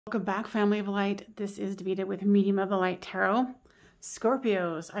Welcome back, family of light. This is Davida with Medium of the Light Tarot.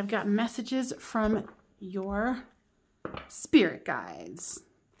 Scorpios, I've got messages from your spirit guides.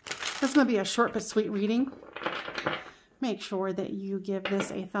 This is going to be a short but sweet reading. Make sure that you give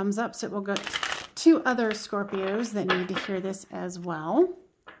this a thumbs up so it will go to other Scorpios that need to hear this as well.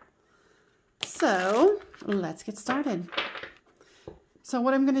 So let's get started. So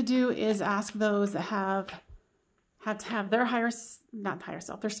what I'm going to do is ask those that have to have their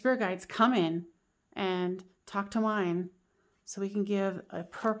their spirit guides come in and talk to mine so we can give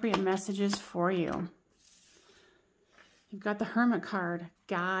appropriate messages for you. You've got the Hermit card,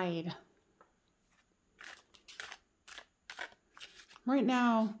 guide. Right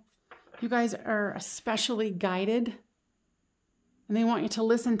now, you guys are especially guided, and they want you to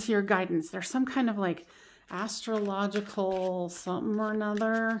listen to your guidance. There's some kind of like astrological something or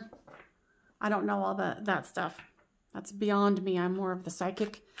another. I don't know all that stuff. That's beyond me. I'm more of the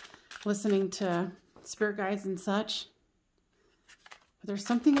psychic, listening to spirit guides and such. But there's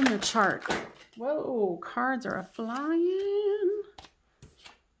something in your chart. Whoa, cards are a-flying.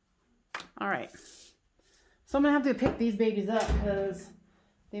 All right. So I'm going to have to pick these babies up because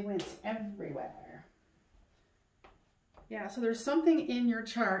they went everywhere. Yeah, so there's something in your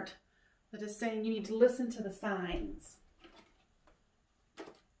chart that is saying you need to listen to the signs.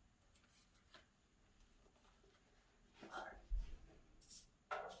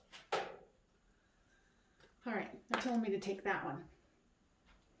 All right, they're telling me to take that one.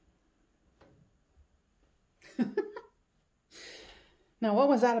 Now, what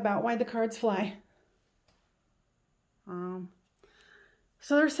was that about? Why'd the cards fly? So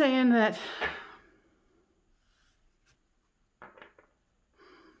they're saying that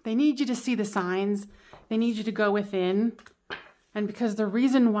they need you to see the signs. They need you to go within. And because the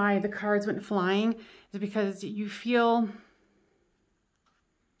reason why the cards went flying is because you feel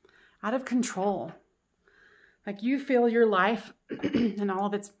out of control. Like you feel your life and all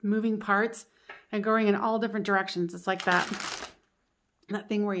of its moving parts and going in all different directions. It's like that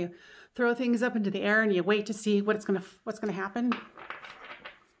thing where you throw things up into the air and you wait to see what's gonna happen.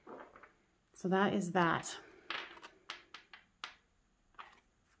 So that is that.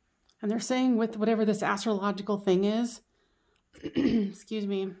 And they're saying with whatever this astrological thing is, excuse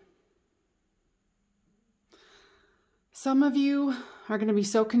me, some of you are going to be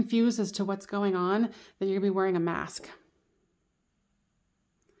so confused as to what's going on that you're going to be wearing a mask.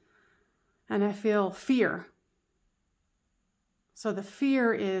 And I feel fear. So the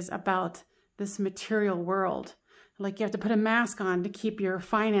fear is about this material world. Like you have to put a mask on to keep your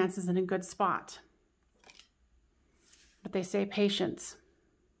finances in a good spot. But they say patience.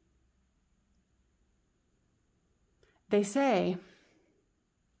 They say,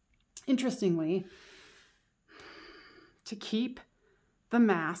 interestingly, to keep the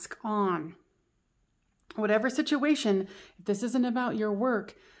mask on. Whatever situation, if this isn't about your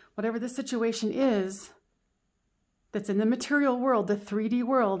work, whatever the situation is that's in the material world, the 3D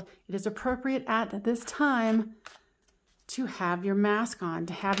world, it is appropriate at this time to have your mask on,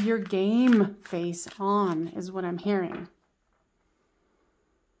 to have your game face on, is what I'm hearing.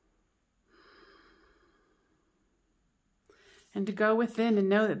 And to go within and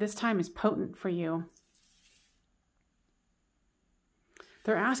know that this time is potent for you.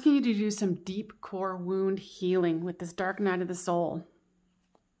 They're asking you to do some deep core wound healing with this dark night of the soul.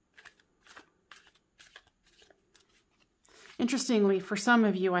 Interestingly, for some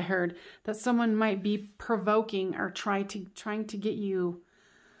of you, I heard that someone might be provoking or trying to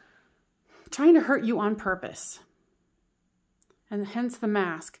hurt you on purpose. And hence the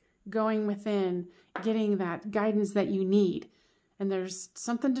mask, going within, getting that guidance that you need. And there's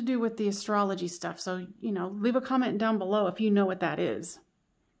something to do with the astrology stuff. So, leave a comment down below if you know what that is.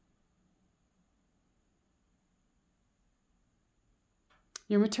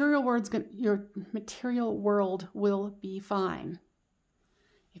 Your material world will be fine.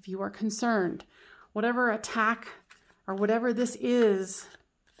 If you are concerned, whatever attack or whatever this is,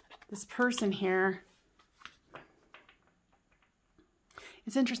 this person here,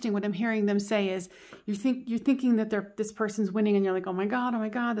 it's interesting what I'm hearing them say is you're thinking that this person's winning and you're like, oh my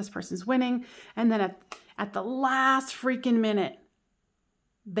God, this person's winning. And then at the last freaking minute,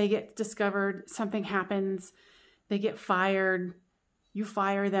 they get discovered, something happens, they get fired, you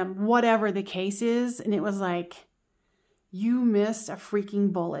fire them, whatever the case is. And it was like, you missed a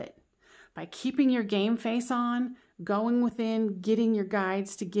freaking bullet. By keeping your game face on, going within, getting your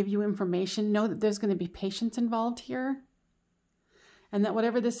guides to give you information, know that there's going to be patience involved here. And that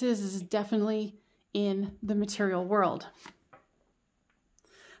whatever this is definitely in the material world.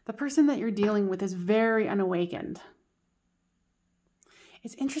 The person that you're dealing with is very unawakened.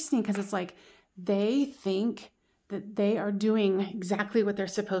 It's interesting because it's like they think that they are doing exactly what they're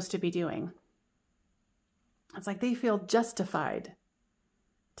supposed to be doing. It's like they feel justified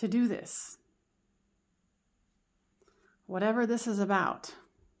to do this. Whatever this is about.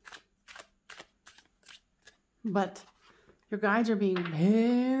 But your guides are being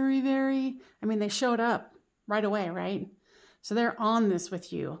very, very, I mean, they showed up right away, right? So they're on this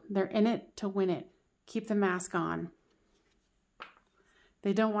with you. They're in it to win it. Keep the mask on.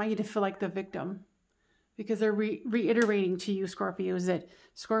 They don't want you to feel like the victim because they're reiterating to you, Scorpios, that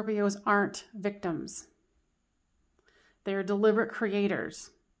Scorpios aren't victims. They're deliberate creators.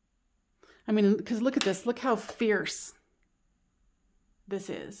 I mean, because look at this. Look how fierce this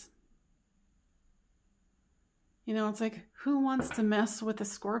is. You know, it's like, who wants to mess with a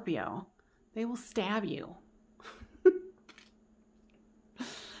Scorpio? They will stab you.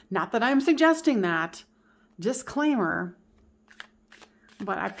 Not that I'm suggesting that. Disclaimer.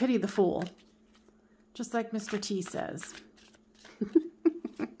 But I pity the fool. Just like Mr. T says.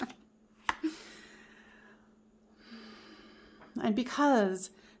 And because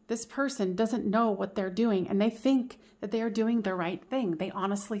this person doesn't know what they're doing and they think that they are doing the right thing. They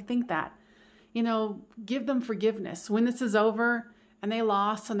honestly think that. You know, give them forgiveness. When this is over and they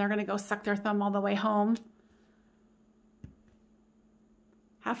lost and they're going to go suck their thumb all the way home,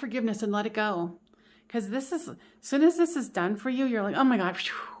 have forgiveness and let it go. Because this is, as soon as this is done for you, you're like, oh my God,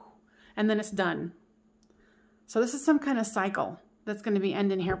 and then it's done. So this is some kind of cycle that's going to be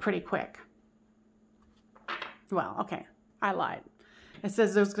ending here pretty quick. Well, okay, I lied. It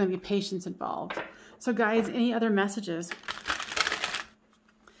says there's going to be patience involved. So guys, any other messages?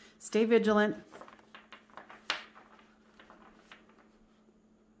 Stay vigilant.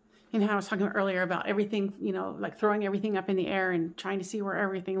 You know how I was talking earlier about everything, you know, like throwing everything up in the air and trying to see where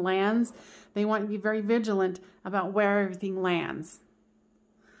everything lands. They want you to be very vigilant about where everything lands.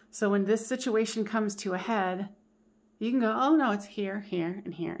 So when this situation comes to a head, you can go, oh no, it's here, here,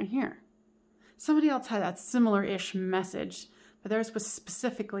 and here, and here. Somebody else had that similar-ish message, but theirs was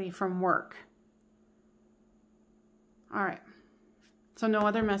specifically from work. All right. So no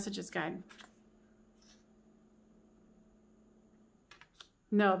other messages, guide.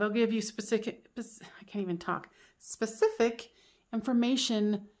 No, they'll give you specific, I can't even talk, specific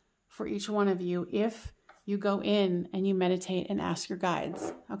information for each one of you if you go in and you meditate and ask your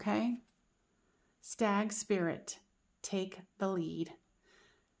guides, okay? Stag spirit, take the lead.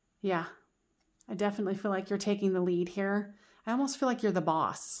 Yeah, I definitely feel like you're taking the lead here. I almost feel like you're the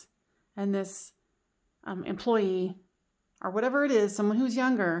boss. And this employee, or whatever it is, someone who's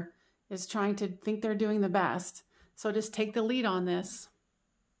younger, is trying to think they're doing the best. So just take the lead on this.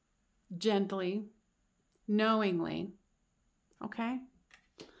 Gently, knowingly, okay?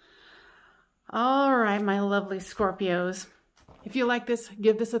 All right, my lovely Scorpios. If you like this,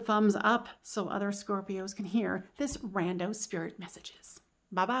 give this a thumbs up so other Scorpios can hear this rando spirit messages.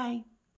 Bye-bye.